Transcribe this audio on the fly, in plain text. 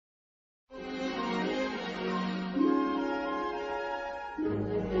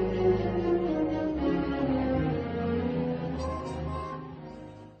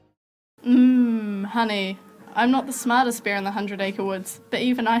honey. I'm not the smartest bear in the 100-acre woods, but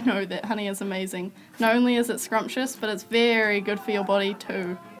even I know that honey is amazing. Not only is it scrumptious, but it's very good for your body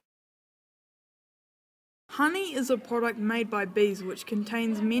too. Honey is a product made by bees which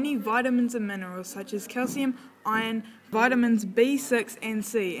contains many vitamins and minerals such as calcium, iron, vitamins B6 and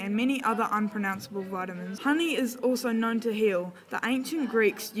C, and many other unpronounceable vitamins. Honey is also known to heal. The ancient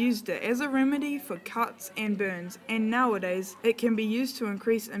Greeks used it as a remedy for cuts and burns, and nowadays it can be used to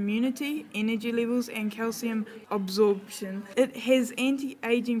increase immunity, energy levels, and calcium absorption. It has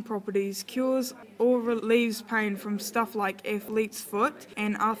anti-aging properties, cures or relieves pain from stuff like athlete's foot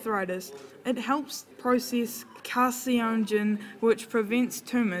and arthritis. It helps process carcinogen, which prevents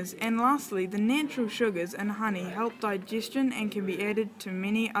tumours, and lastly, the natural sugars in honey help digestion and can be added to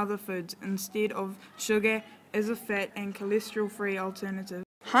many other foods instead of sugar as a fat and cholesterol-free alternative.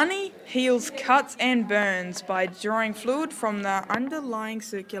 Honey heals cuts and burns by drawing fluid from the underlying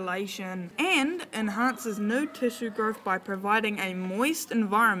circulation and enhances new tissue growth by providing a moist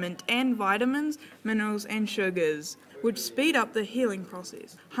environment and vitamins, minerals and sugars, which speed up the healing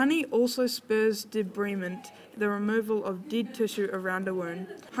process. Honey also spurs debridement, the removal of dead tissue around a wound.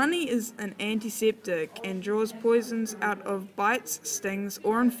 Honey is an antiseptic and draws poisons out of bites, stings,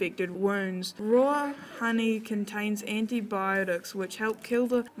 or infected wounds. Raw honey contains antibiotics which help kill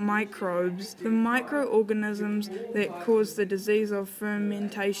the microbes, the microorganisms that cause the disease of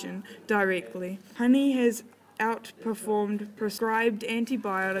fermentation directly. Honey has outperformed prescribed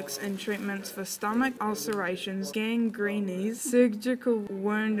antibiotics in treatments for stomach ulcerations, gangrenes, surgical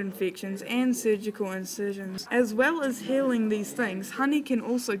wound infections, and surgical incisions. As well as healing these things, honey can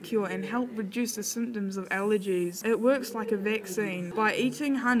also cure and help reduce the symptoms of allergies. It works like a vaccine. By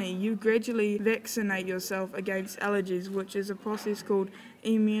eating honey, you gradually vaccinate yourself against allergies, which is a process called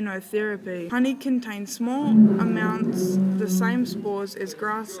immunotherapy. Honey contains small amounts, the same spores as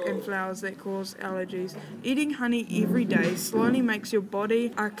grass and flowers that cause allergies. Eating honey every day slowly makes your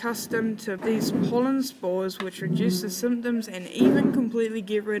body accustomed to these pollen spores, which reduce the symptoms and even completely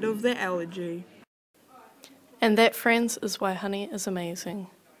get rid of the allergy. And that, friends, is why honey is amazing.